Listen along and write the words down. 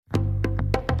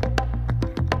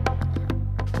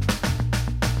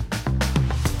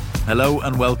Hello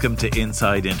and welcome to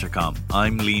Inside Intercom.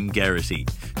 I'm Liam Geraghty.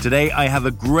 Today I have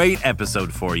a great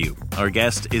episode for you. Our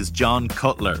guest is John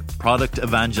Cutler, product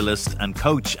evangelist and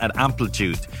coach at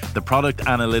Amplitude, the product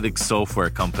analytics software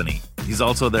company. He's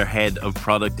also their head of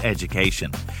product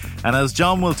education. And as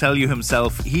John will tell you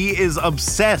himself, he is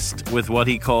obsessed with what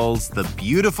he calls the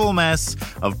beautiful mess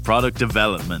of product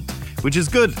development, which is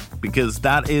good because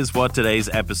that is what today's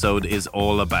episode is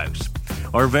all about.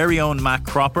 Our very own Matt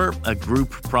Cropper, a group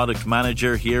product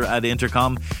manager here at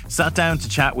Intercom, sat down to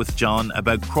chat with John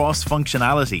about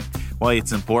cross-functionality, why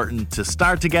it's important to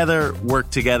start together, work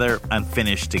together, and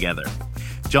finish together.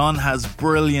 John has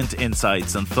brilliant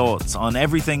insights and thoughts on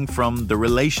everything from the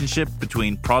relationship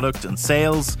between product and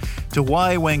sales to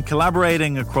why when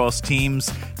collaborating across teams,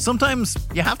 sometimes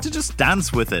you have to just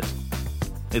dance with it.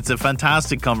 It's a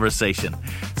fantastic conversation.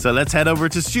 So let's head over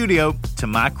to studio to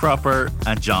Matt Cropper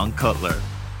and John Cutler.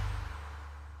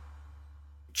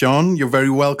 John, you're very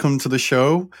welcome to the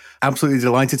show. Absolutely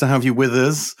delighted to have you with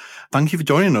us. Thank you for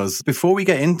joining us. Before we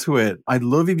get into it, I'd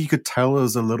love if you could tell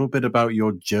us a little bit about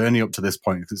your journey up to this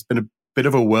point, because it's been a bit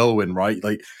of a whirlwind, right?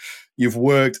 Like, you've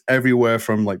worked everywhere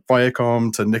from like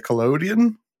Viacom to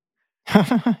Nickelodeon.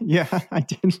 Yeah, I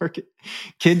did work at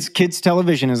kids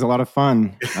television is a lot of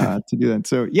fun to do that.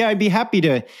 So yeah, I'd be happy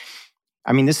to.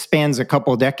 I mean, this spans a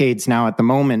couple decades now at the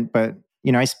moment, but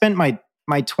I spent my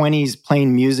 20s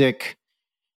playing music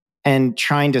and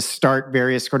trying to start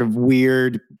various sort of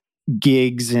weird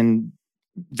gigs and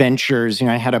ventures.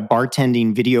 I had a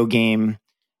bartending video game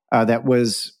that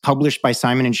was published by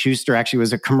Simon & Schuster. Actually,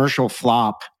 was a commercial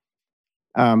flop,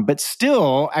 but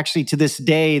still, actually, to this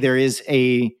day, there is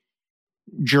a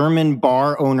German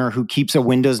bar owner who keeps a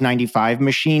Windows 95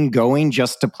 machine going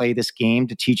just to play this game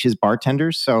to teach his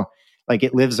bartenders. So like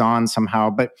it lives on somehow.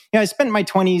 But yeah, I spent my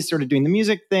 20s sort of doing the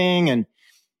music thing. And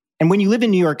when you live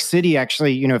in New York City,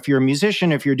 actually, if you're a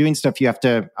musician, if you're doing stuff, you have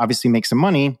to obviously make some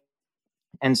money.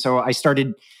 And so I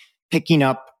started picking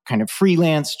up kind of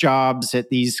freelance jobs at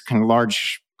these kind of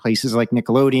large places like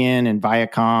Nickelodeon and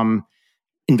Viacom.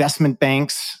 Investment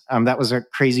banks. That was a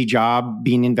crazy job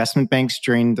being investment banks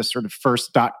during the sort of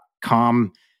first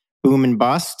 .com boom and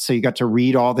bust. So you got to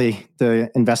read all the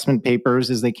investment papers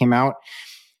as they came out.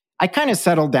 I kind of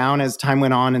settled down as time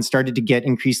went on and started to get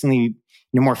increasingly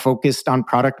more focused on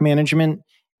product management.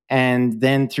 And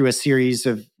then through a series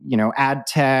of, ad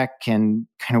tech and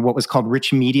kind of what was called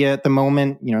rich media at the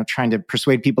moment, trying to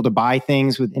persuade people to buy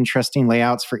things with interesting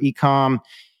layouts for e-com.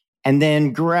 And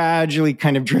then gradually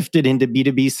kind of drifted into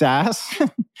B2B SaaS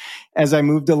as I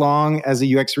moved along as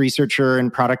a UX researcher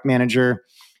and product manager.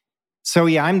 So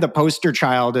yeah, I'm the poster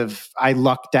child of I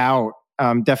lucked out.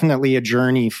 Definitely a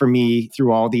journey for me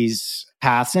through all these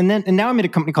paths. And now I'm at a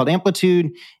company called Amplitude,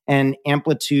 and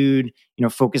Amplitude,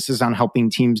 focuses on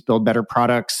helping teams build better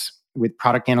products with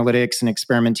product analytics and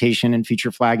experimentation and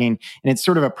feature flagging. And it's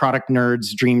sort of a product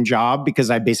nerd's dream job because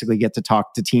I basically get to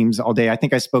talk to teams all day. I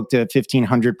think I spoke to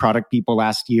 1,500 product people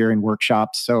last year in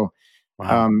workshops. So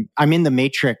wow. I'm in the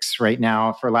matrix right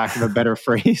now, for lack of a better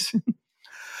phrase.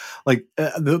 Like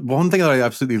the one thing that I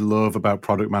absolutely love about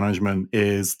product management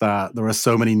is that there are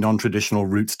so many non-traditional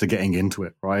routes to getting into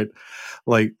it, right?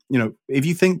 Like, if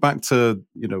you think back to,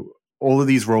 all of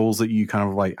these roles that you kind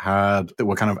of like had that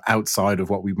were kind of outside of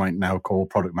what we might now call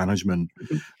product management,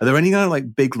 are there any kind of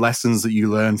like big lessons that you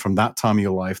learned from that time of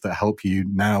your life that help you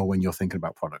now when you're thinking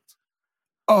about product?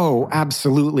 Oh,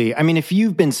 absolutely. I mean, if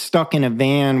you've been stuck in a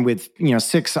van with,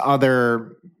 6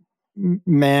 other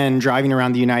men driving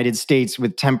around the United States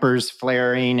with tempers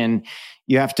flaring, and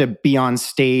you have to be on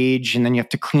stage, and then you have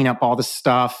to clean up all the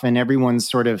stuff, and everyone's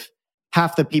sort of,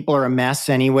 half the people are a mess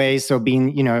anyway. So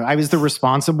being, I was the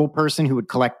responsible person who would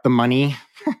collect the money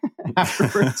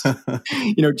afterwards.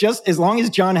 Just as long as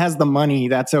John has the money,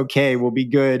 that's okay. We'll be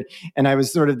good. And I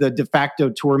was sort of the de facto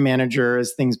tour manager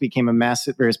as things became a mess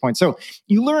at various points. So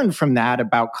you learn from that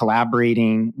about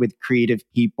collaborating with creative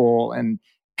people and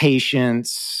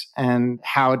patience and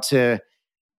how to,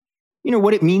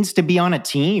 what it means to be on a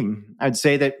team. I'd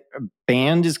say that a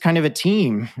band is kind of a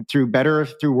team, through better,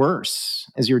 through worse,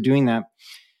 as you're doing that.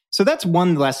 So that's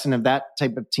one lesson of that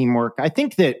type of teamwork. I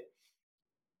think that,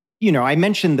 I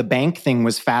mentioned the bank thing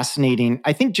was fascinating.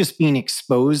 I think just being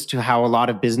exposed to how a lot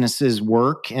of businesses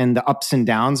work and the ups and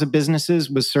downs of businesses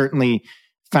was certainly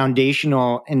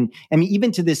foundational. And I mean,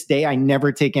 even to this day, I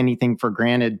never take anything for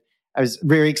granted. I was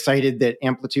very excited that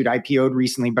Amplitude IPO'd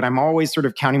recently, but I'm always sort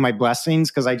of counting my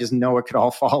blessings because I just know it could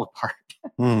all fall apart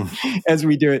as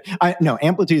we do it. No,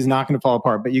 Amplitude is not going to fall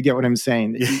apart, but you get what I'm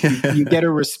saying. You get a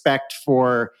respect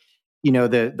for,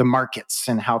 the markets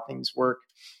and how things work.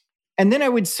 And then I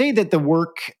would say that the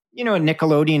work at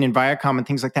Nickelodeon and Viacom and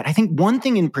things like that, I think one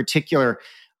thing in particular,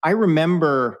 I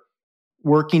remember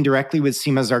working directly with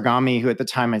Seema Zarghami, who at the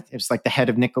time it was like the head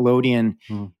of Nickelodeon,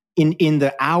 in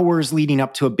the hours leading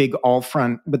up to a big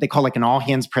all-front, what they call like an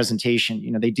all-hands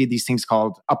presentation. They did these things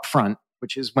called upfront,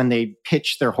 which is when they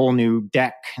pitch their whole new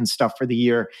deck and stuff for the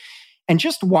year. And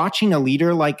just watching a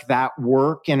leader like that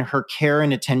work and her care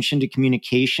and attention to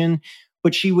communication,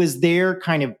 but she was there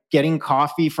kind of getting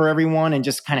coffee for everyone and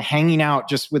just kind of hanging out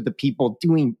just with the people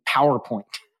doing PowerPoint,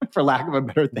 for lack of a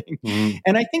better thing.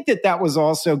 And I think that was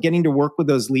also getting to work with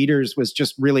those leaders was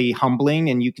just really humbling.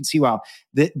 And you can see, wow,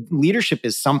 the leadership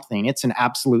is something. It's an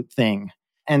absolute thing.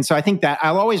 And so I think that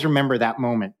I'll always remember that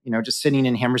moment, just sitting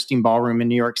in Hammerstein Ballroom in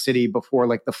New York City before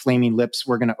like the Flaming Lips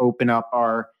were going to open up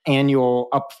our annual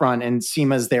upfront, and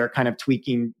Seema's there kind of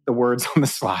tweaking the words on the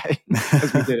slide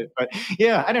as we did it. But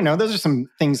yeah, I don't know. Those are some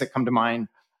things that come to mind.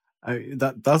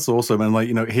 That's awesome. And like,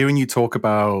 hearing you talk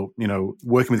about,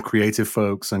 working with creative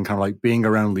folks and kind of like being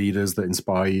around leaders that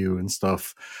inspire you and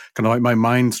stuff, kind of like my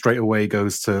mind straight away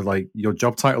goes to like your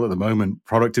job title at the moment,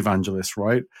 product evangelist,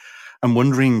 right? I'm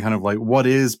wondering kind of like, what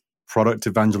is product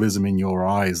evangelism in your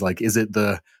eyes? Like, is it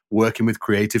the working with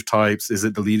creative types? Is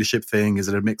it the leadership thing? Is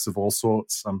it a mix of all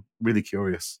sorts? I'm really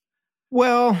curious.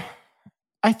 Well,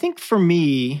 I think for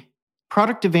me,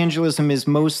 product evangelism is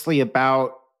mostly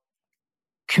about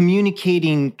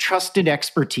communicating trusted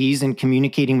expertise and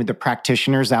communicating with the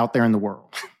practitioners out there in the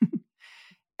world.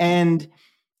 And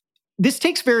this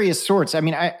takes various sorts. I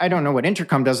mean, I don't know what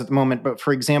Intercom does at the moment, but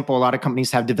for example, a lot of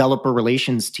companies have developer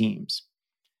relations teams.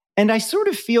 And I sort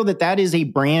of feel that is a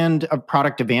brand of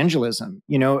product evangelism.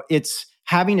 It's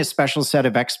having a special set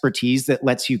of expertise that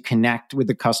lets you connect with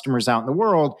the customers out in the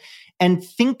world and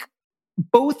think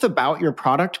both about your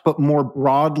product, but more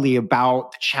broadly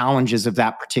about the challenges of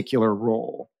that particular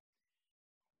role.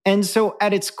 And so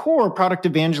at its core, product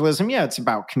evangelism, it's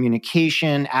about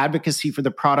communication, advocacy for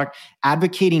the product,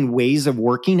 advocating ways of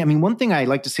working. I mean, one thing I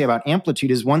like to say about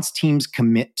Amplitude is once teams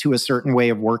commit to a certain way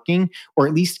of working, or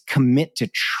at least commit to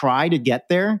try to get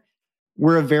there,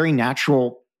 we're a very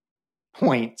natural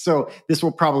point. So this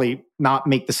will probably not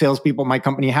make the salespeople at my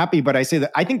company happy, but I say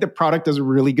that I think the product does a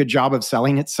really good job of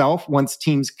selling itself once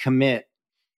teams commit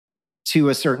to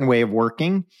a certain way of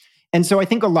working. And so I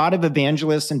think a lot of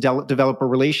evangelists and developer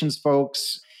relations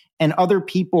folks and other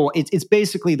people, it's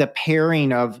basically the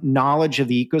pairing of knowledge of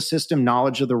the ecosystem,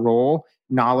 knowledge of the role,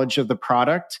 knowledge of the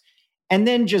product, and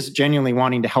then just genuinely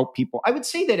wanting to help people. I would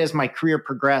say that as my career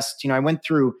progressed, I went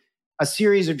through a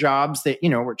series of jobs that,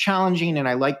 were challenging and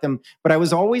I liked them, but I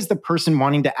was always the person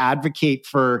wanting to advocate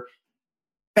for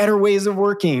better ways of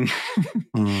working,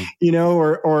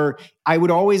 or I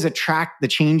would always attract the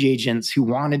change agents who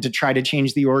wanted to try to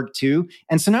change the org too.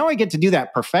 And so now I get to do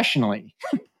that professionally,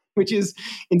 which is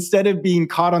instead of being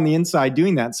caught on the inside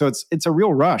doing that. So it's a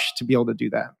real rush to be able to do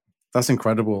that. That's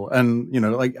incredible. And,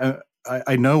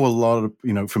 I know a lot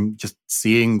of, from just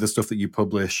seeing the stuff that you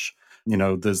publish,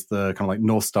 there's the kind of like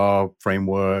North Star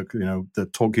framework, the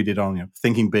talk you did on,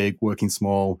 thinking big, working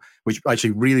small, which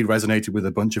actually really resonated with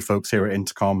a bunch of folks here at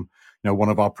Intercom. One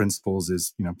of our principles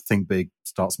is, think big,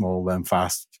 start small, learn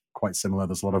fast. Quite similar.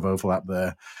 There's a lot of overlap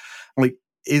there. Like,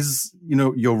 is,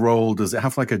 your role, does it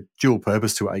have like a dual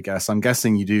purpose to it, I guess? I'm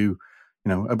guessing you do,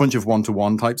 a bunch of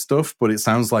one-to-one type stuff, but it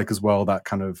sounds like as well that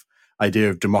kind of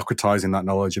idea of democratizing that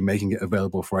knowledge and making it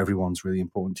available for everyone is really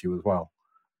important to you as well.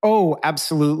 Oh,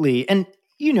 absolutely. And,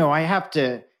 I have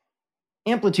to,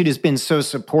 Amplitude has been so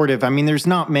supportive. I mean, there's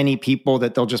not many people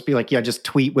that they'll just be like, yeah, just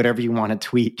tweet whatever you want to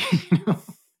tweet.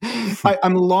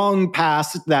 I'm long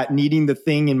past that needing the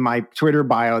thing in my Twitter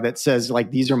bio that says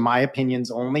like, these are my opinions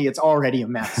only. It's already a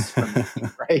mess for me,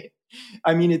 right?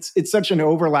 I mean, it's such an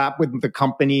overlap with the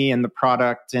company and the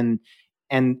product and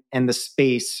the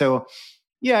space. So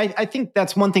yeah, I think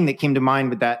that's one thing that came to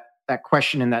mind with that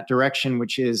question in that direction,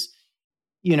 which is,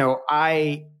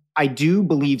 I do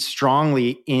believe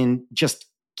strongly in just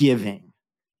giving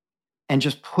and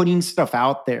just putting stuff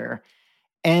out there.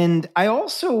 And I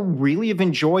also really have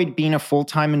enjoyed being a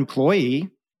full-time employee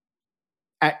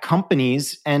at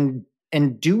companies and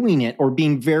doing it, or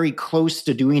being very close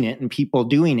to doing it and people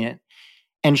doing it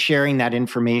and sharing that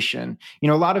information. A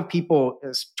lot of people,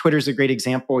 Twitter's a great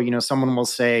example, someone will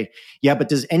say, yeah, but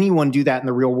does anyone do that in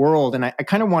the real world? And I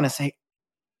kind of want to say,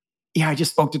 yeah, I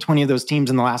just spoke to 20 of those teams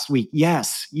in the last week.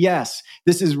 Yes,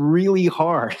 this is really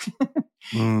hard.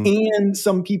 And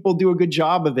some people do a good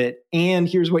job of it. And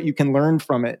here's what you can learn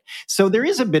from it. So there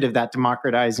is a bit of that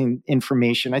democratizing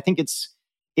information. I think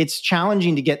it's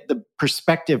challenging to get the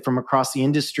perspective from across the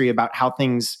industry about how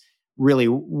things really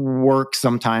work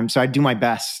sometimes. So I do my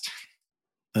best.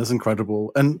 That's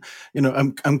incredible. And,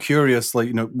 I'm curious,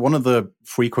 like, one of the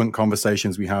frequent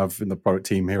conversations we have in the product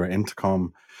team here at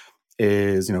Intercom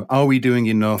is, are we doing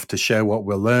enough to share what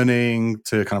we're learning,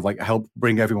 to kind of like help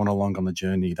bring everyone along on the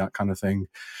journey, that kind of thing.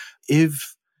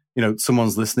 If,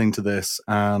 someone's listening to this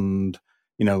and,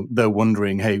 they're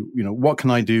wondering, hey, what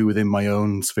can I do within my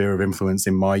own sphere of influence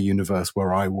in my universe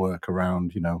where I work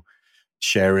around,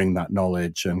 sharing that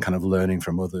knowledge and kind of learning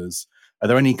from others? Are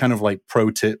there any kind of like pro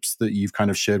tips that you've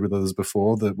kind of shared with others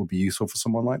before that would be useful for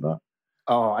someone like that?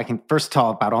 Oh, I can first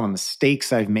talk about all the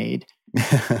mistakes I've made.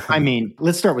 I mean,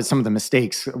 let's start with some of the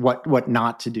mistakes, what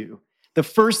not to do. The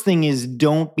first thing is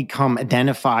don't become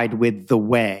identified with the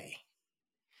way.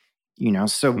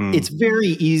 It's very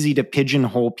easy to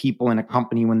pigeonhole people in a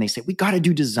company when they say, we got to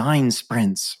do design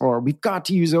sprints, or we've got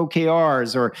to use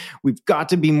OKRs, or we've got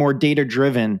to be more data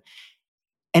driven.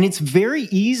 And it's very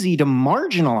easy to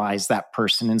marginalize that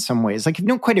person in some ways. Like if you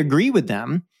don't quite agree with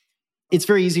them, it's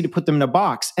very easy to put them in a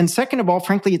box. And second of all,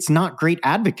 frankly, it's not great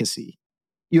advocacy.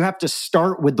 You have to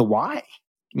start with the why.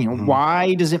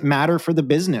 Why does it matter for the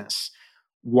business?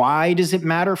 Why does it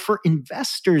matter for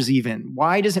investors even?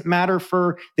 Why does it matter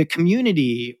for the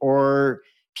community or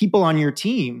people on your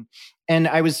team? And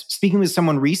I was speaking with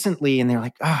someone recently and they're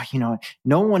like,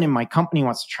 no one in my company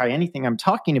wants to try anything I'm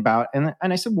talking about. And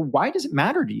I said, well, why does it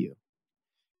matter to you?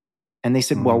 And they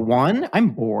said, well, one,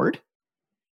 I'm bored.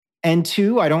 And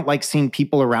two, I don't like seeing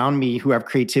people around me who have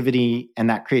creativity and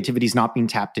that creativity is not being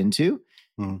tapped into.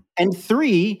 And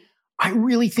three, I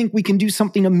really think we can do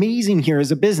something amazing here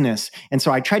as a business. And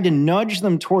so I tried to nudge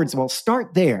them towards, well,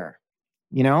 start there.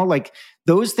 Like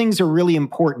those things are really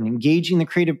important. Engaging the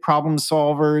creative problem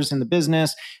solvers in the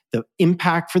business, the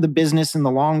impact for the business in the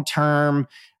long term.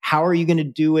 How are you going to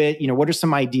do it? What are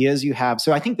some ideas you have?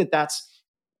 So I think that's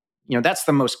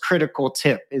the most critical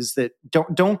tip, is that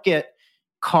don't get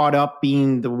caught up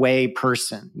being the way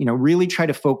person. Really try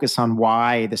to focus on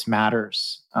why this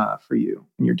matters for you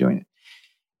when you're doing it.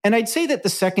 And I'd say that the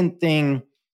second thing,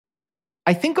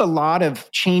 I think a lot of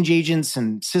change agents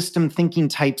and system thinking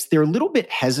types, they're a little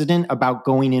bit hesitant about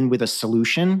going in with a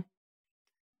solution.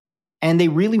 And they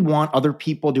really want other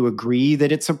people to agree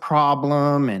that it's a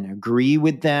problem and agree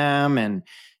with them and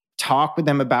talk with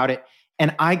them about it.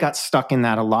 And I got stuck in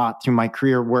that a lot through my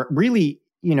career, where really,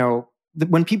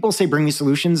 when people say bring me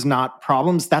solutions, not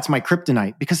problems, that's my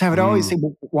kryptonite. Because I would always say,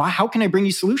 well, how can I bring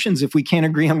you solutions if we can't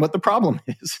agree on what the problem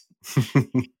is?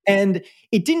 And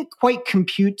it didn't quite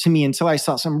compute to me until I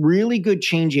saw some really good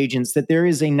change agents that there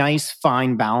is a nice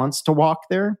fine balance to walk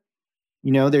there.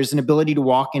 There's an ability to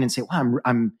walk in and say,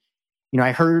 well,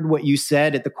 I heard what you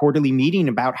said at the quarterly meeting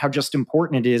about how just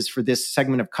important it is for this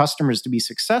segment of customers to be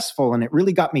successful. And it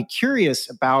really got me curious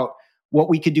about what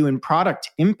we could do in product to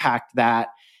impact that.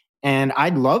 And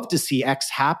I'd love to see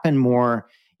X happen more.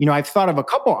 I've thought of a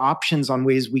couple options on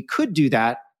ways we could do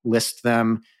that, list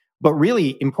them. But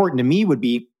really important to me would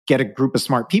be get a group of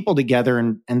smart people together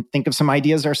and think of some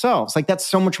ideas ourselves. Like that's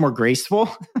so much more graceful.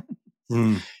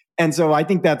 And so I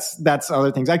think that's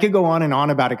other things. I could go on and on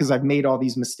about it because I've made all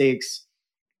these mistakes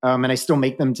and I still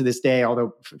make them to this day,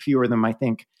 although fewer of them, I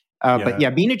think. But yeah,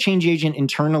 being a change agent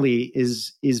internally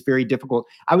is very difficult.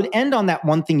 I would end on that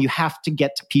one thing. You have to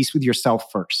get to peace with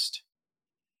yourself first.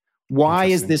 Why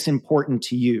is this important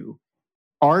to you?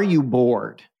 Are you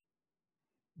bored?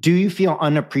 Do you feel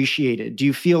unappreciated? Do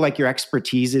you feel like your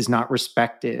expertise is not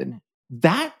respected?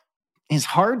 That is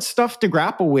hard stuff to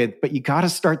grapple with, but you got to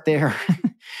start there.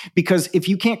 Because if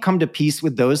you can't come to peace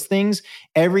with those things,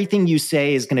 everything you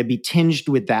say is going to be tinged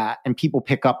with that, and people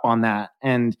pick up on that.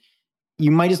 And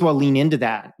you might as well lean into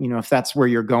that, if that's where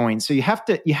you're going. So you have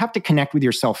to connect with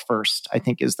yourself first, I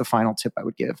think, is the final tip I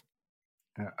would give.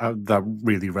 That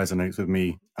really resonates with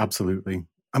me. Absolutely.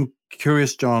 I'm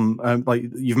curious, John, like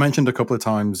you've mentioned a couple of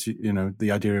times,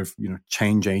 the idea of,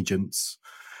 change agents.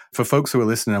 For folks who are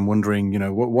listening, I'm wondering,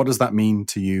 what does that mean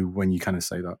to you when you kind of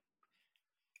say that?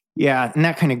 Yeah. And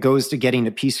that kind of goes to getting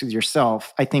to peace with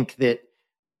yourself. I think that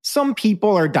some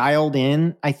people are dialed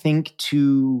in, I think,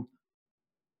 to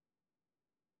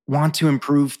want to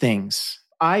improve things.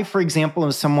 I, for example,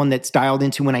 am someone that's dialed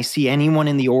into when I see anyone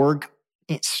in the org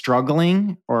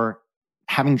struggling or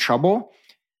having trouble,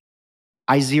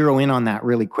 I zero in on that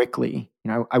really quickly.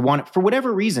 I want it for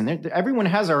whatever reason. Everyone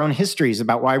has our own histories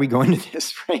about why we go into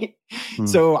this, right?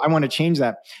 So I want to change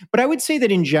that. But I would say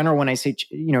that in general, when I say,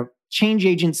 change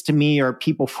agents to me are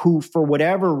people who, for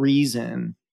whatever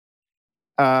reason,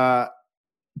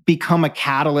 become a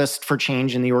catalyst for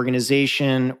change in the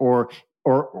organization or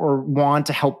want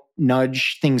to help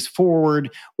nudge things forward,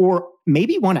 or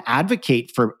maybe want to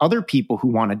advocate for other people who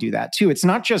want to do that too. It's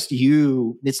not just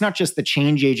you. It's not just the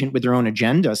change agent with their own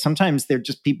agenda. Sometimes they're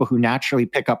just people who naturally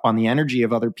pick up on the energy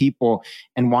of other people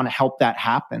and want to help that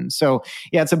happen. So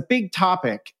yeah, it's a big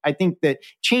topic. I think that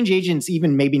change agents,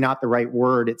 even maybe not the right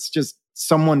word. It's just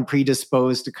someone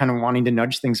predisposed to kind of wanting to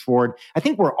nudge things forward. I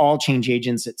think we're all change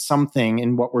agents at something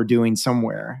in what we're doing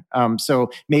somewhere.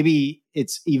 So maybe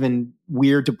it's even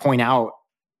weird to point out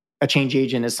a change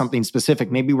agent as something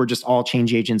specific. Maybe we're just all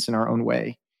change agents in our own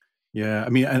way. Yeah. I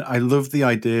mean, and I love the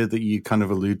idea that you kind of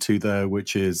allude to there,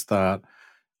 which is that,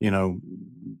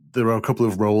 there are a couple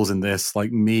of roles in this,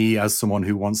 like me as someone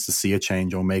who wants to see a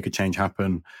change or make a change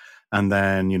happen. And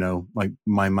then, like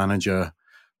my manager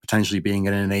potentially being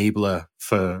an enabler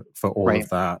for all Right. of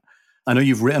that. I know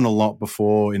you've written a lot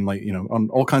before in on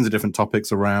all kinds of different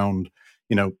topics around,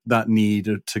 that need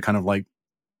to kind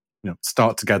of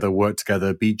start together, work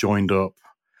together, be joined up.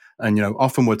 And,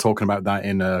 often we're talking about that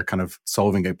in a kind of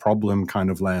solving a problem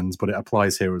kind of lens, but it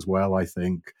applies here as well, I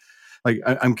think.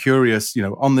 I'm curious,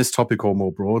 on this topic or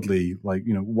more broadly,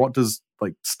 what does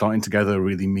starting together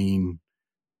really mean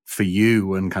for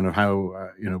you, and kind of how,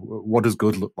 what does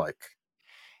good look like?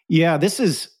 Yeah, this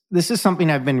is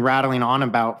something I've been rattling on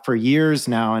about for years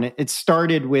now. And it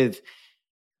started with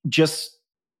just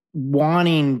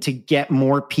wanting to get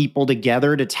more people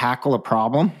together to tackle a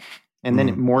problem. And then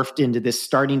it morphed into this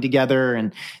starting together.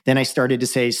 And then I started to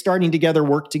say starting together,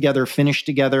 work together, finish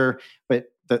together. But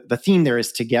the theme there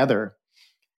is together.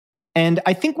 And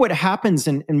I think what happens,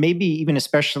 and maybe even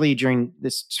especially during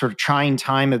this sort of trying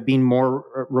time of being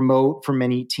more remote for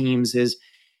many teams, is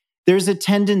there's a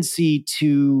tendency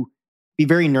to be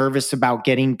very nervous about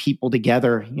getting people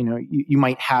together. You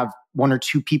might have one or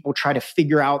two people try to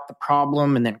figure out the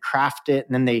problem and then craft it,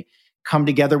 and then they come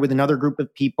together with another group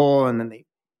of people, and then they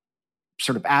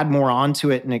sort of add more onto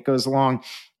it, and it goes along.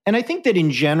 And I think that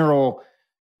in general,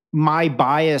 my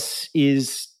bias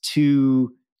is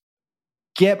to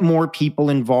get more people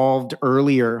involved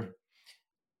earlier.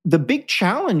 The big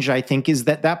challenge, I think, is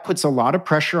that puts a lot of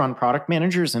pressure on product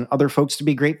managers and other folks to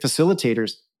be great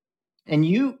facilitators. And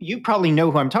you probably know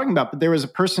who I'm talking about, but there was a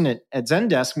person at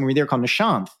Zendesk when we were there called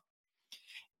Nishant.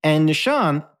 And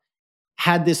Nishant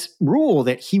had this rule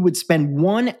that he would spend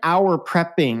 1 hour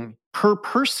prepping per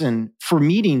person for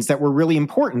meetings that were really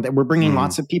important, that were bringing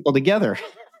lots of people together.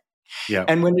 Yeah.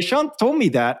 And when Nishant told me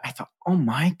that, I thought, oh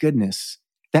my goodness.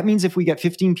 That means if we get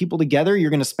 15 people together, you're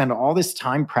going to spend all this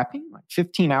time prepping, like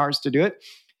 15 hours to do it.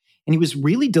 And he was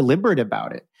really deliberate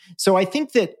about it. So I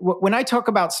think that when I talk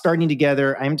about starting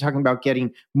together, I'm talking about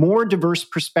getting more diverse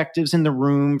perspectives in the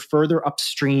room, further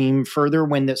upstream, further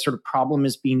when that sort of problem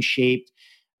is being shaped,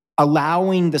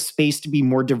 allowing the space to be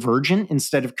more divergent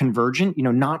instead of convergent,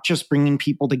 not just bringing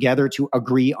people together to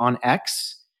agree on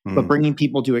X, but bringing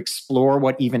people to explore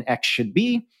what even X should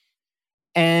be.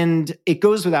 And it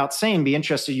goes without saying, be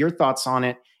interested in your thoughts on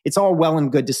it. It's all well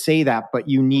and good to say that, but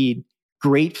you need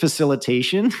great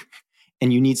facilitation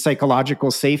and you need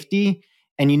psychological safety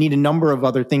and you need a number of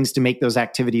other things to make those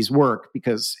activities work.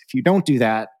 Because if you don't do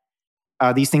that,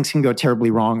 these things can go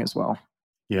terribly wrong as well.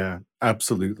 Yeah,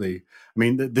 absolutely. I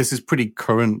mean, this is pretty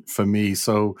current for me.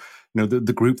 So,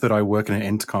 the group that I work in at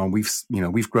Intercom,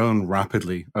 we've grown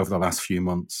rapidly over the last few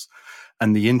months.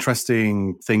 And the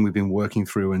interesting thing we've been working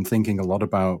through and thinking a lot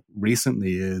about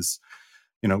recently is,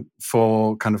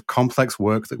 for kind of complex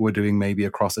work that we're doing maybe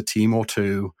across a team or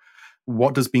two,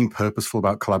 what does being purposeful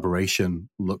about collaboration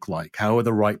look like? How are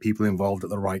the right people involved at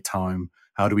the right time?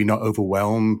 How do we not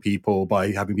overwhelm people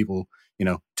by having people,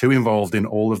 too involved in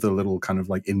all of the little kind of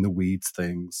in the weeds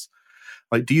things?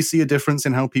 Do you see a difference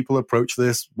in how people approach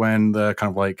this when they're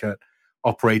kind of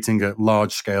operating at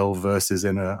large scale versus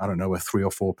in a 3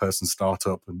 or 4 person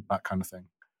startup and that kind of thing?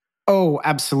 Oh,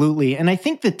 absolutely. And I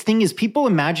think the thing is people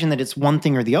imagine that it's one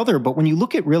thing or the other, but when you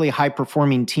look at really high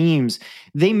performing teams,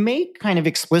 they make kind of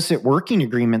explicit working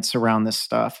agreements around this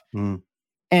stuff.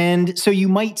 And so you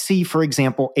might see, for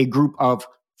example, a group of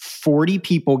 40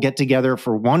 people get together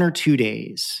for 1 or 2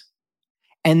 days,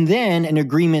 and then an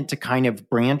agreement to kind of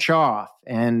branch off,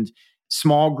 and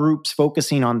small groups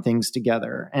focusing on things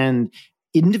together and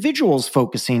individuals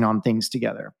focusing on things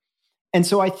together. And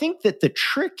so I think that the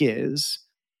trick is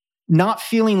not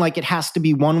feeling like it has to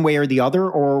be one way or the other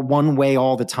or one way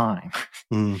all the time.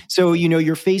 So,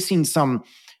 you're facing some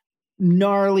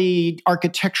gnarly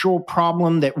architectural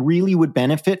problem that really would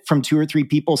benefit from 2 or 3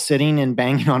 people sitting and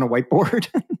banging on a whiteboard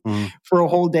for a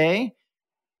whole day.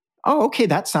 Oh, okay,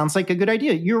 that sounds like a good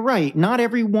idea. You're right. Not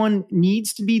everyone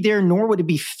needs to be there, nor would it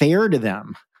be fair to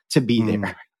them to be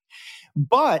there.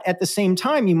 But at the same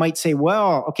time, you might say,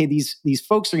 well, okay, these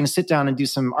folks are going to sit down and do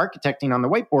some architecting on the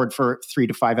whiteboard for 3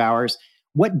 to 5 hours.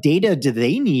 What data do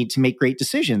they need to make great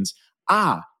decisions?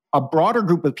 A broader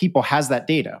group of people has that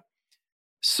data.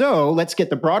 So let's get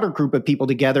the broader group of people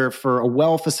together for a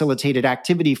well-facilitated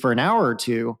activity for an hour or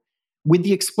two with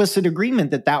the explicit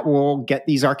agreement that will get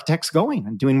these architects going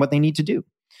and doing what they need to do.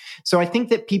 So I think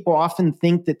that people often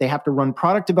think that they have to run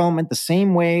product development the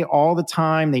same way all the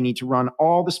time. They need to run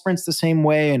all the sprints the same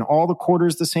way and all the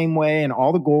quarters the same way and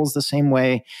all the goals the same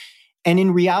way. And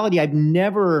in reality, I've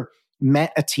never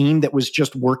met a team that was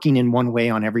just working in one way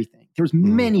on everything. There's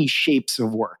many shapes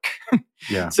of work.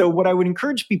 Yeah. So what I would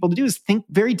encourage people to do is think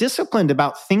very disciplined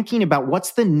about thinking about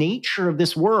what's the nature of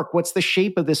this work, what's the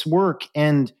shape of this work,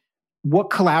 and what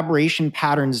collaboration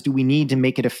patterns do we need to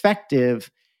make it effective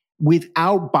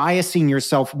without biasing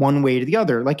yourself one way to the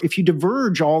other. Like if you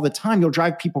diverge all the time, you'll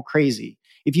drive people crazy.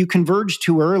 If you converge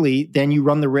too early, then you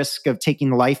run the risk of taking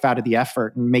the life out of the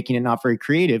effort and making it not very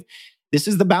creative. This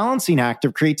is the balancing act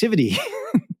of creativity.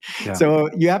 Yeah. So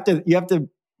you have to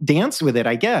dance with it,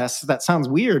 I guess. That sounds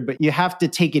weird, but you have to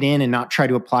take it in and not try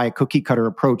to apply a cookie cutter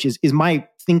approach is my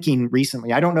thinking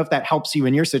recently. I don't know if that helps you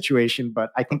in your situation,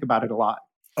 but I think about it a lot.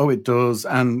 Oh, it does.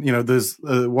 And, there's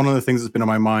one of the things that's been on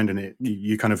my mind, and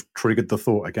you kind of triggered the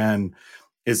thought again,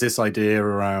 is this idea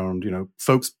around,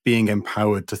 folks being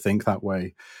empowered to think that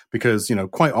way. Because,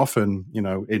 quite often,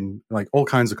 in like all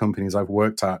kinds of companies I've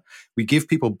worked at, we give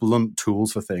people blunt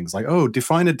tools for things like, oh,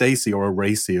 define a DAISY or a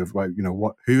RACI of like,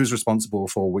 who's responsible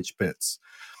for which bits.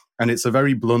 And it's a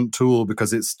very blunt tool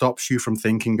because it stops you from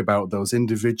thinking about those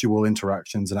individual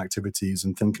interactions and activities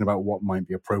and thinking about what might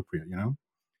be appropriate,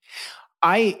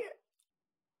 I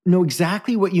know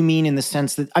exactly what you mean in the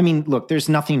sense that, look, there's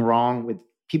nothing wrong with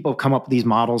people have come up with these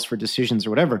models for decisions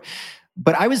or whatever.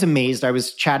 But I was amazed. I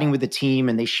was chatting with the team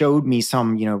and they showed me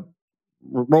some,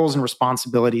 roles and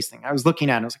responsibilities thing. I was looking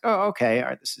at it and I was like, oh, okay, all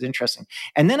right, this is interesting.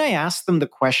 And then I asked them the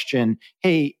question,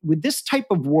 hey, with this type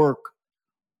of work,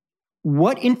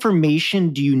 what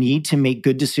information do you need to make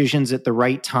good decisions at the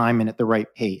right time and at the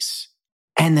right pace?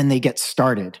 And then they get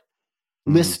started.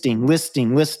 Listing.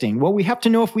 Well, we have to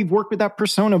know if we've worked with that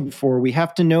persona before. We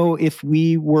have to know if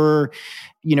we were,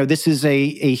 this is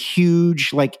a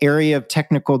huge area of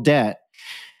technical debt.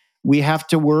 We have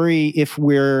to worry if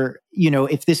we're,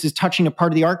 if this is touching a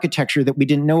part of the architecture that we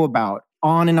didn't know about,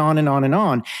 on and on and on and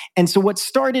on. And so what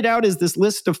started out as this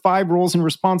list of 5 roles and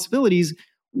responsibilities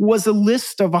was a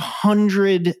list of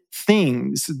 100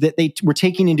 things that they were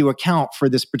taking into account for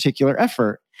this particular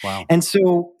effort. Wow. And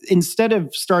so instead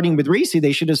of starting with RACI,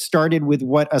 they should have started with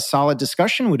what a solid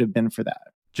discussion would have been for that.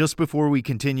 Just before we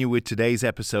continue with today's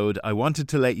episode, I wanted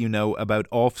to let you know about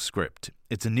OffScript.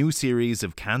 It's a new series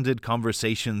of candid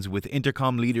conversations with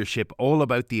Intercom leadership all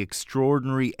about the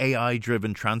extraordinary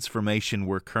AI-driven transformation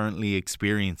we're currently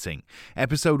experiencing.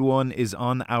 Episode 1 is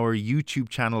on our YouTube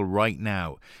channel right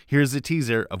now. Here's a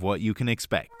teaser of what you can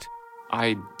expect.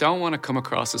 I don't want to come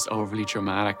across as overly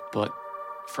dramatic, but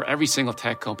for every single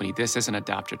tech company, this is an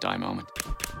adapt or die moment.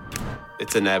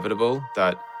 It's inevitable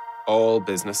that all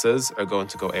businesses are going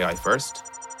to go AI first.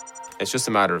 It's just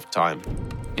a matter of time.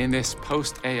 In this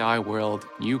post-AI world,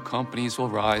 new companies will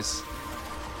rise,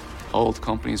 old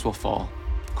companies will fall.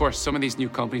 Of course, some of these new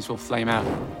companies will flame out.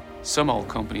 Some old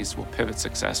companies will pivot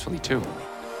successfully too.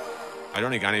 I don't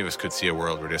think any of us could see a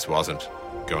world where this wasn't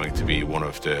going to be one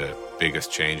of the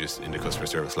biggest changes in the customer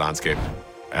service landscape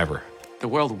ever. The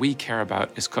world we care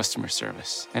about is customer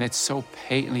service, and it's so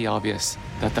patently obvious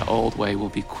that the old way will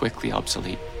be quickly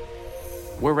obsolete.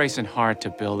 We're racing hard to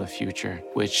build a future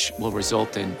which will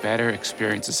result in better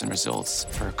experiences and results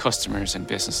for our customers and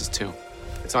businesses too.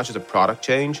 It's not just a product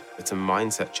change, it's a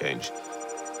mindset change.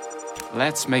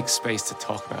 Let's make space to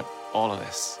talk about all of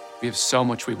this. We have so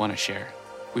much we want to share.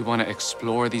 We want to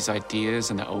explore these ideas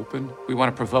in the open. We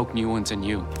want to provoke new ones in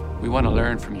you. We want to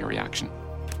learn from your reaction.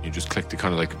 You just click the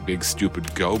kind of big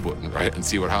stupid go button, right, and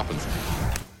see what happens.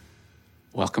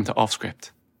 Welcome to OffScript.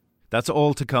 That's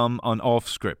all to come on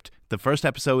OffScript. The first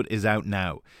episode is out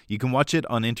now. You can watch it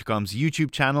on Intercom's YouTube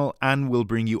channel, and we'll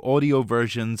bring you audio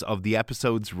versions of the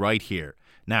episodes right here.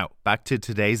 Now, back to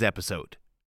today's episode.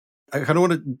 I kind of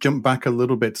want to jump back a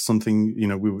little bit to something,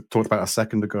 we talked about a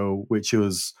second ago, which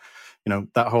was,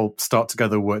 that whole start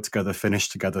together, work together, finish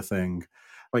together thing.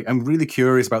 I'm really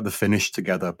curious about the finish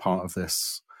together part of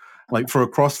this. For a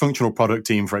cross-functional product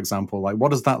team, for example,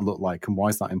 what does that look like and why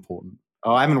is that important?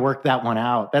 Oh, I haven't worked that one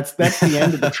out. That's the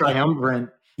end of the triumvirate.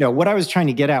 What I was trying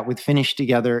to get at with finish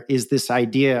together is this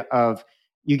idea of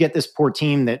you get this poor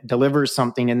team that delivers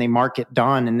something and they mark it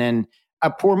done. And then a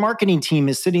poor marketing team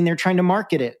is sitting there trying to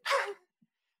market it.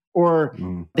 or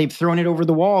they've thrown it over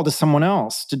the wall to someone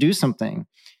else to do something.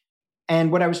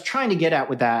 And what I was trying to get at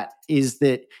with that is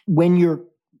that when you're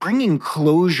bringing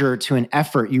closure to an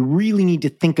effort, you really need to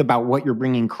think about what you're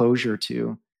bringing closure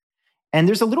to. And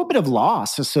there's a little bit of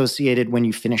loss associated when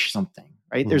you finish something,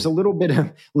 right? There's a little bit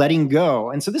of letting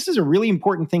go. And so this is a really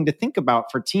important thing to think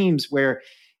about for teams where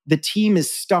the team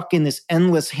is stuck in this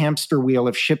endless hamster wheel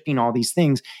of shipping all these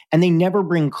things, and they never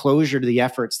bring closure to the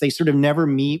efforts. They sort of never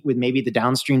meet with maybe the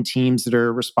downstream teams that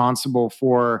are responsible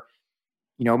for,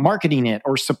 marketing it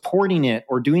or supporting it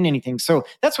or doing anything. So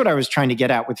that's what I was trying to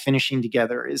get at with finishing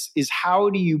together is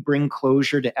how do you bring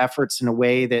closure to efforts in a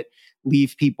way that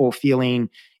leave people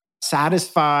feeling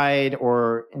satisfied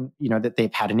or, that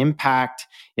they've had an impact.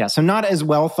 Yeah. So not as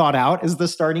well thought out as the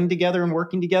starting together and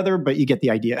working together, but you get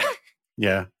the idea.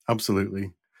 Yeah,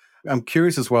 absolutely. I'm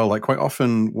curious as well, like quite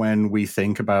often when we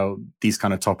think about these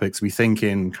kind of topics, we think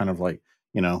in kind of like,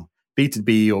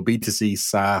 B2B or B2C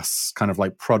SaaS, kind of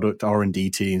like product R&D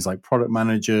teams, like product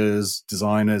managers,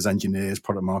 designers, engineers,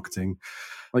 product marketing.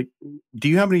 Like, do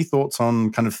you have any thoughts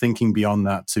on kind of thinking beyond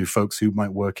that to folks who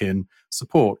might work in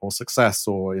support or success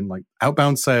or in like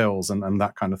outbound sales and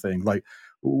that kind of thing? Like,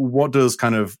 what does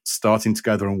kind of starting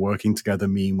together and working together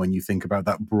mean when you think about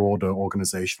that broader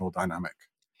organizational dynamic?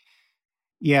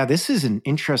 Yeah, this is an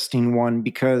interesting one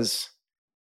because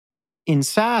in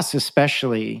SaaS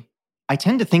especially, I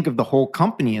tend to think of the whole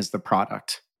company as the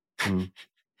product.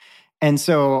 And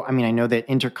so, I know that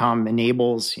Intercom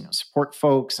enables, support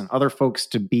folks and other folks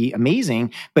to be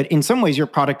amazing, but in some ways your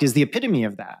product is the epitome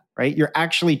of that, right? You're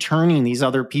actually turning these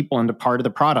other people into part of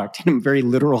the product in a very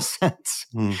literal sense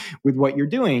with what you're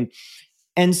doing.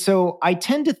 And so I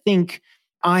tend to think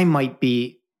I might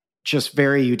be just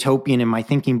very utopian in my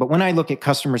thinking. But when I look at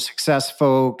customer success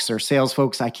folks or sales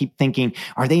folks, I keep thinking,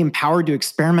 are they empowered to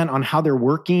experiment on how they're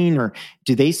working? Or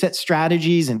do they set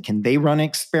strategies and can they run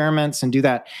experiments and do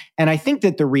that? And I think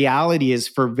that the reality is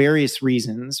for various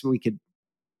reasons, we could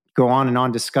go on and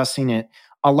on discussing it.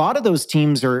 A lot of those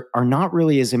teams are not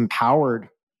really as empowered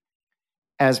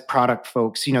as product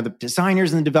folks. The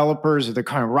designers and the developers are the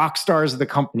kind of rock stars of the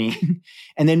company.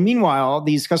 And then meanwhile,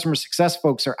 these customer success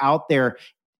folks are out there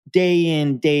day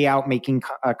in, day out, making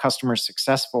customers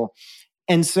successful.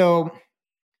 And so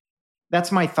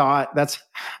that's my thought.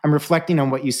 I'm reflecting on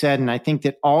what you said. And I think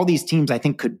that all these teams,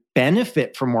 could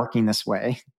benefit from working this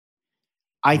way.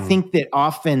 I think that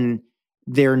often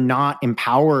they're not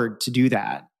empowered to do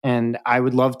that. And I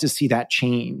would love to see that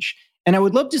change. And I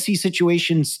would love to see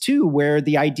situations too, where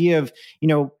the idea of,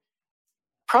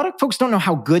 product folks don't know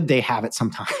how good they have it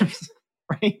sometimes,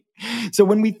 right? So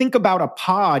when we think about a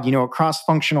pod, a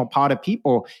cross-functional pod of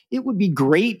people, it would be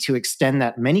great to extend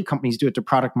that. Many companies do it to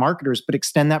product marketers, but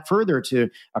extend that further to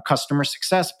a customer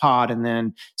success pod and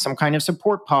then some kind of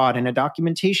support pod and a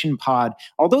documentation pod.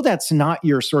 Although that's not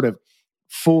your sort of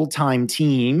full-time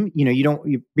team,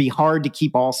 it'd be hard to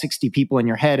keep all 60 people in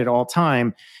your head at all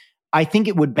time. I think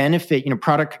it would benefit,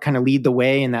 product could kind of lead the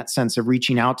way in that sense of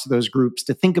reaching out to those groups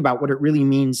to think about what it really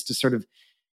means to sort of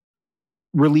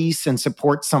release and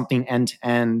support something end to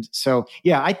end. So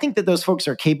yeah, I think that those folks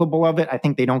are capable of it. I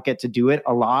think they don't get to do it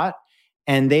a lot.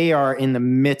 And they are in the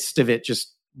midst of it,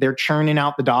 just they're churning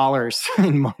out the dollars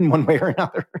in one way or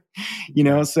another.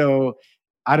 So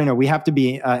I don't know. We have to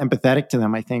be empathetic to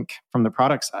them, I think, from the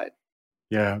product side.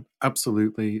 Yeah,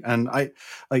 absolutely. And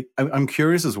I'm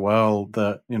curious as well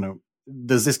that,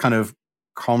 there's this kind of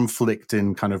conflict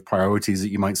in kind of priorities that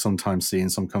you might sometimes see in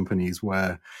some companies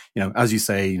where, as you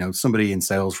say, somebody in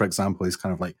sales, for example, is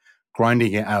kind of like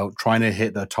grinding it out, trying to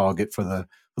hit their target for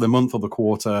the month or the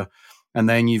quarter. And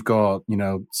then you've got,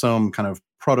 some kind of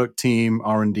product team,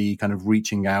 R&D kind of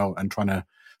reaching out and trying to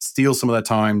steal some of their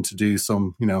time to do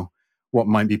some, what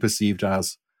might be perceived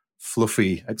as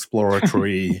fluffy,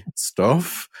 exploratory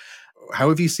stuff. How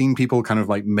have you seen people kind of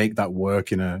like make that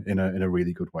work in a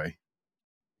really good way?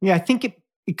 Yeah, I think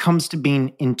it comes to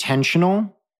being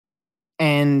intentional.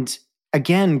 And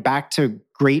again, back to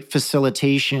great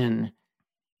facilitation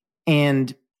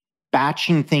and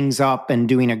batching things up and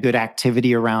doing a good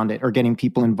activity around it or getting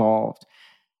people involved.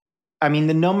 The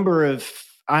number of,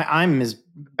 I'm as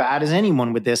bad as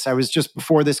anyone with this. I was just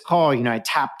before this call, I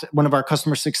tapped one of our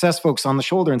customer success folks on the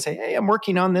shoulder and say, hey, I'm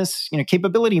working on this,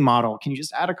 capability model. Can you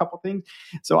just add a couple things?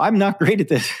 So I'm not great at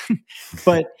this,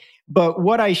 but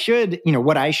what I should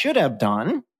have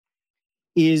done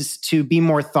is to be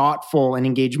more thoughtful and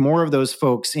engage more of those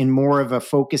folks in more of a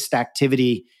focused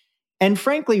activity and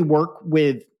frankly, work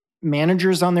with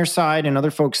managers on their side and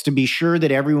other folks to be sure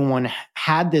that everyone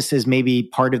had this as maybe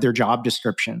part of their job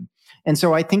description. And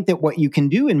so I think that what you can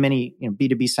do in many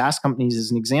B2B SaaS companies, as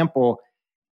an example,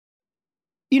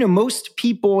 most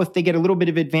people, if they get a little bit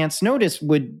of advance notice,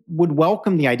 would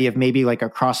welcome the idea of maybe like a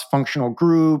cross-functional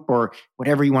group or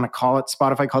whatever you want to call it.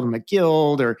 Spotify called them a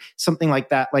guild or something like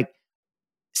that. Like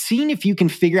seeing if you can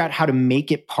figure out how to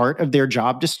make it part of their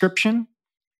job description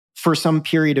for some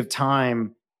period of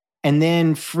time, and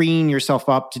then freeing yourself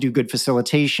up to do good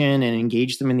facilitation and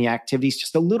engage them in the activities.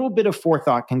 Just a little bit of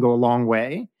forethought can go a long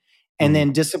way. And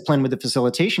then discipline with the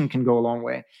facilitation can go a long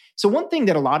way. So one thing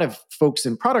that a lot of folks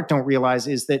in product don't realize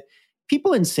is that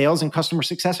people in sales and customer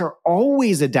success are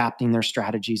always adapting their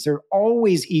strategies. They're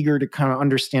always eager to kind of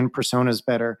understand personas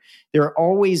better. They're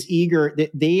always eager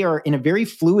that they are in a very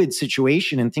fluid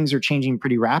situation and things are changing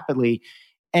pretty rapidly.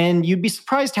 And you'd be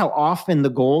surprised how often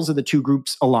the goals of the two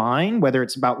groups align, whether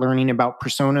it's about learning about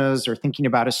personas or thinking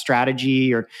about a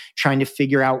strategy or trying to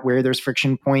figure out where there's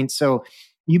friction points. So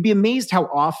you'd be amazed how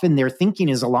often their thinking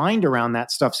is aligned around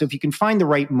that stuff. So if you can find the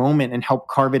right moment and help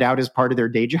carve it out as part of their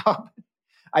day job,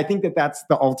 I think that that's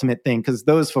the ultimate thing, because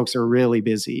those folks are really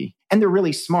busy and they're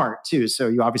really smart too. So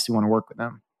you obviously want to work with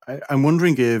them. I'm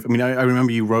wondering if, I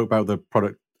remember you wrote about the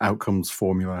product outcomes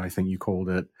formula, I think you called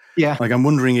it. Yeah. Like, I'm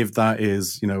wondering if that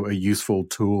is, a useful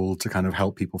tool to kind of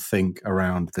help people think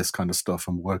around this kind of stuff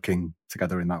and working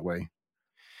together in that way.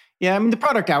 Yeah, the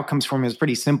product outcomes formula is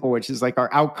pretty simple, which is like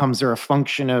our outcomes are a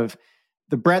function of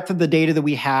the breadth of the data that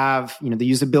we have, the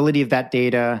usability of that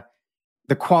data,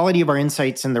 the quality of our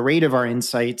insights and the rate of our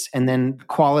insights, and then the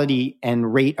quality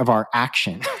and rate of our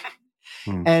action.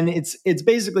 And it's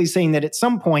basically saying that at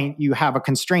some point you have a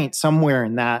constraint somewhere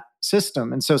in that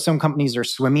system. And so some companies are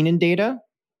swimming in data,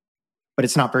 but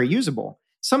it's not very usable.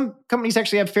 Some companies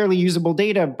actually have fairly usable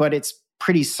data, but it's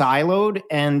pretty siloed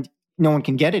and no one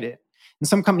can get at it. And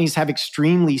some companies have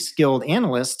extremely skilled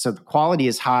analysts, so the quality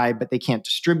is high, but they can't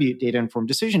distribute data-informed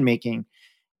decision-making.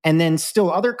 And then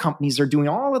still other companies are doing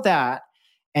all of that,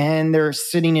 and they're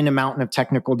sitting in a mountain of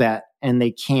technical debt, and they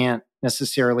can't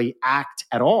necessarily act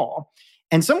at all.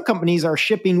 And some companies are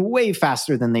shipping way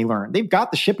faster than they learn. They've got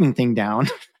the shipping thing down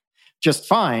just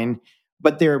fine,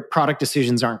 but their product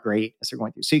decisions aren't great as they're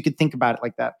going through. So you could think about it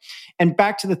like that. And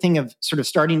back to the thing of sort of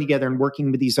starting together and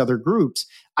working with these other groups,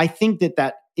 I think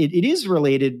that it is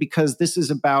related, because this is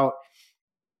about,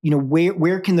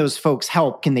 where can those folks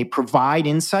help? Can they provide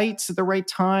insights at the right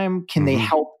time? Can they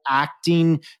help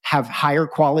acting have higher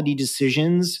quality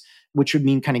decisions, which would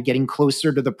mean kind of getting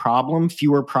closer to the problem?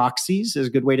 Fewer proxies is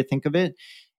a good way to think of it.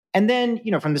 And then,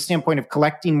 from the standpoint of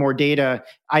collecting more data,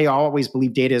 I always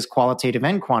believe data is qualitative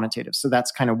and quantitative. So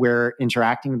that's kind of where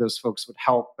interacting with those folks would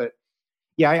help. But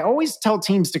yeah, I always tell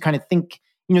teams to kind of think,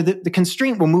 the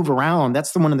constraint will move around.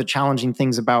 That's one of the challenging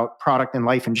things about product and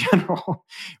life in general.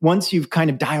 Once you've kind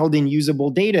of dialed in usable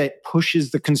data, it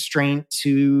pushes the constraint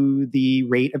to the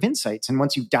rate of insights. And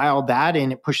once you've dialed that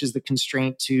in, it pushes the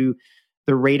constraint to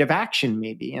the rate of action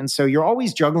maybe. And so you're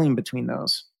always juggling between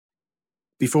those.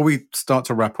 Before we start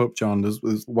to wrap up, John, there's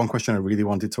one question I really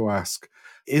wanted to ask.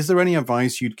 Is there any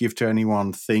advice you'd give to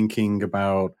anyone thinking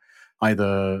about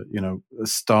either,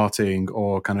 starting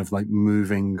or kind of like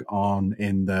moving on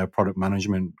in their product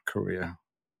management career?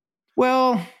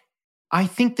 Well, I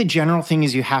think the general thing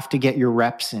is you have to get your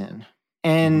reps in.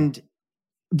 And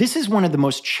this is one of the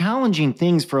most challenging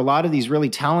things for a lot of these really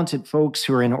talented folks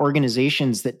who are in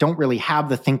organizations that don't really have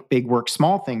the think big, work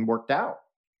small thing worked out.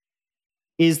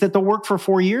 Is that they'll work for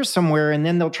 4 years somewhere and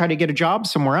then they'll try to get a job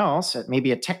somewhere else at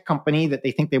maybe a tech company that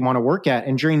they think they want to work at.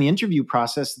 And during the interview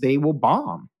process, they will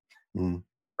bomb,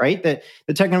 right? The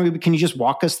tech company, can you just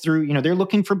walk us through, they're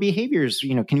looking for behaviors.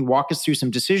 Can you walk us through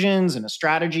some decisions and a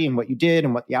strategy and what you did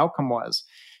and what the outcome was?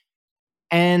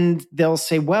 And they'll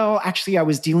say, well, actually, I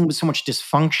was dealing with so much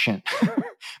dysfunction.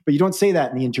 But you don't say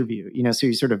that in the interview, so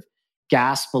you sort of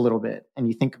gasp a little bit and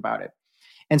you think about it.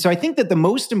 And so I think that the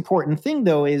most important thing,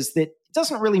 though, is that it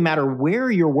doesn't really matter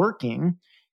where you're working.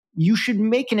 You should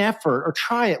make an effort or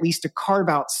try at least to carve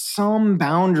out some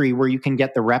boundary where you can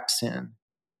get the reps in.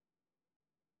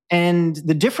 And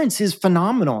the difference is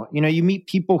phenomenal. You meet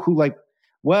people who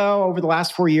over the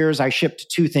last 4 years, I shipped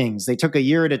 2 things. They took a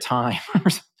year at a time or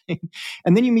something.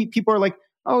 And then you meet people who are like,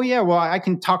 oh yeah, well, I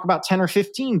can talk about 10 or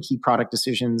 15 key product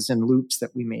decisions and loops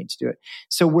that we made to do it.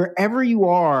 So wherever you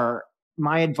are,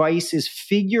 my advice is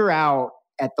figure out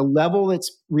at the level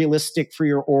that's realistic for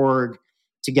your org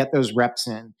to get those reps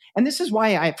in. And this is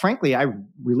why I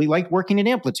really like working at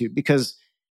Amplitude, because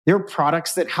there are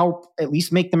products that help at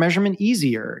least make the measurement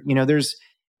easier.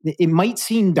 It might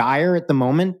seem dire at the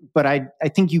moment, but I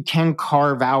think you can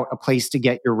carve out a place to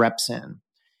get your reps in.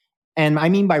 And I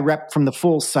mean by rep from the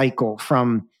full cycle,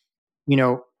 from,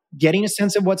 getting a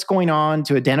sense of what's going on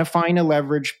to identifying a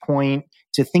leverage point,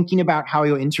 to thinking about how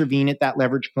you'll intervene at that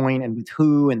leverage point and with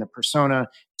who and the persona,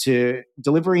 to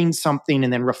delivering something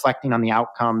and then reflecting on the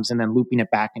outcomes and then looping it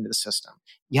back into the system.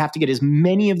 You have to get as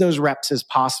many of those reps as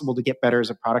possible to get better as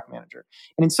a product manager.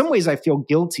 And in some ways, I feel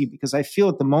guilty because I feel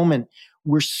at the moment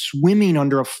we're swimming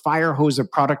under a fire hose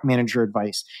of product manager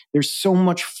advice. There's so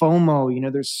much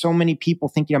FOMO. There's so many people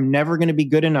thinking I'm never going to be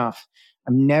good enough.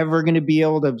 I'm never going to be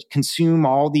able to consume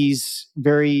all these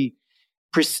very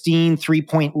pristine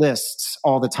 3-point lists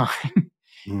all the time.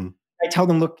 I tell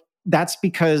them, look, that's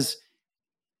because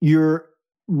your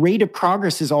rate of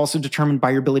progress is also determined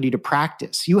by your ability to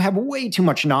practice. You have way too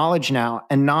much knowledge now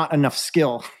and not enough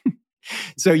skill.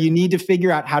 So you need to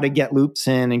figure out how to get loops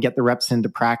in and get the reps into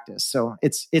practice. So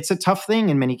it's a tough thing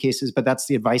in many cases, but that's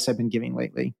the advice I've been giving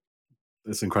lately.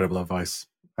 It's incredible advice.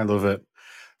 I love it.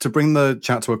 To bring the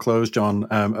chat to a close, John,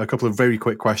 a couple of very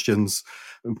quick questions.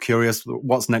 I'm curious,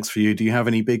 what's next for you? Do you have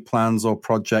any big plans or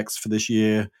projects for this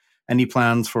year? Any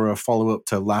plans for a follow-up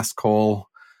to Last Call?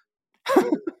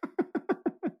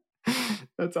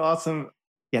 That's awesome.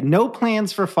 Yeah, no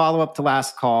plans for follow-up to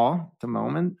Last Call at the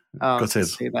moment. Gutted.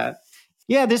 Say that.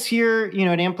 Yeah, this year,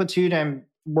 at Amplitude, I'm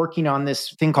working on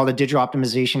this thing called a digital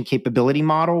optimization capability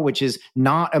model, which is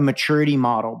not a maturity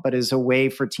model, but is a way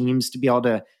for teams to be able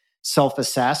to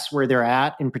self-assess where they're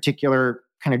at in particular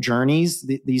kind of journeys,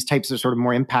 these types of sort of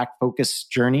more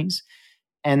impact-focused journeys.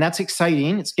 And that's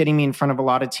exciting. It's getting me in front of a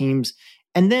lot of teams.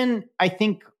 And then I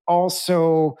think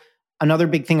also another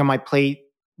big thing on my plate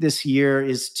this year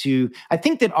is I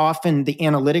think that often the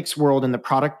analytics world and the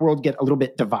product world get a little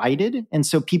bit divided. And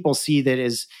so people see that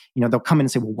as, they'll come in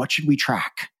and say, well, what should we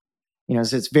track?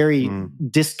 So it's very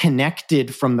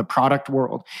disconnected from the product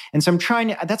world. And so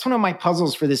that's one of my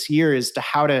puzzles for this year is to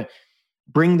how to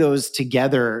bring those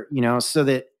together, so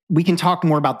that we can talk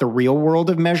more about the real world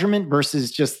of measurement versus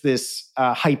just this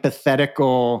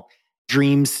hypothetical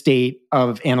dream state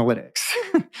of analytics.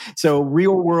 So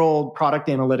real world product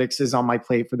analytics is on my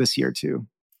plate for this year too.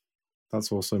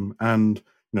 That's awesome. And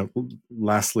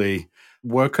lastly,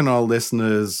 where can our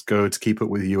listeners go to keep up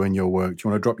with you and your work? Do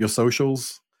you want to drop your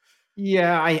socials?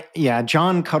 Yeah,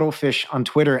 John Cuttlefish on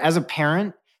Twitter. As a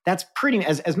parent, that's pretty,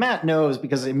 as Matt knows,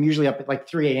 because I'm usually up at like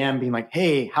 3 a.m. being like,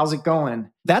 hey, how's it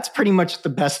going? That's pretty much the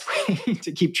best way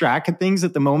to keep track of things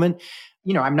at the moment.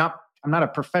 I'm not a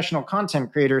professional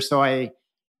content creator, so I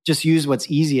just use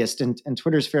what's easiest, and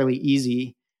Twitter's fairly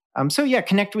easy. So yeah,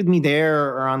 connect with me there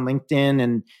or on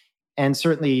LinkedIn, and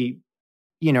certainly,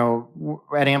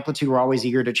 at Amplitude, we're always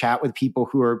eager to chat with people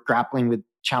who are grappling with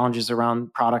challenges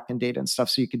around product and data and stuff.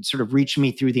 So you could sort of reach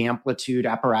me through the Amplitude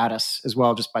apparatus as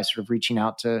well, just by sort of reaching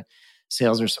out to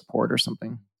sales or support or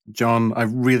something. John, I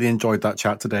really enjoyed that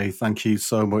chat today. Thank you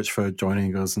so much for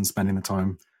joining us and spending the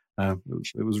time. It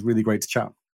was really great to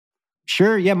chat.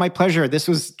 Sure. Yeah, my pleasure. This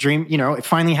was dream. It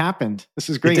finally happened. This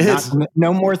is great.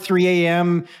 No more 3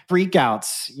 a.m.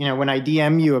 freakouts, when I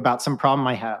DM you about some problem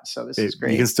I have. So this is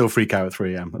great. You can still freak out at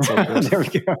 3 a.m. That's all good. There we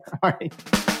go. All right.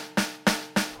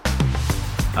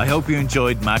 I hope you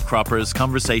enjoyed Matt Cropper's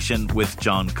conversation with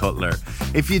John Cutler.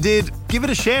 If you did, give it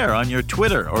a share on your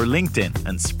Twitter or LinkedIn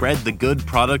and spread the good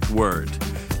product word.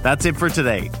 That's it for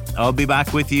today. I'll be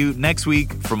back with you next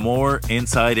week for more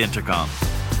Inside Intercom.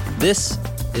 This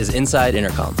is Inside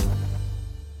Intercom.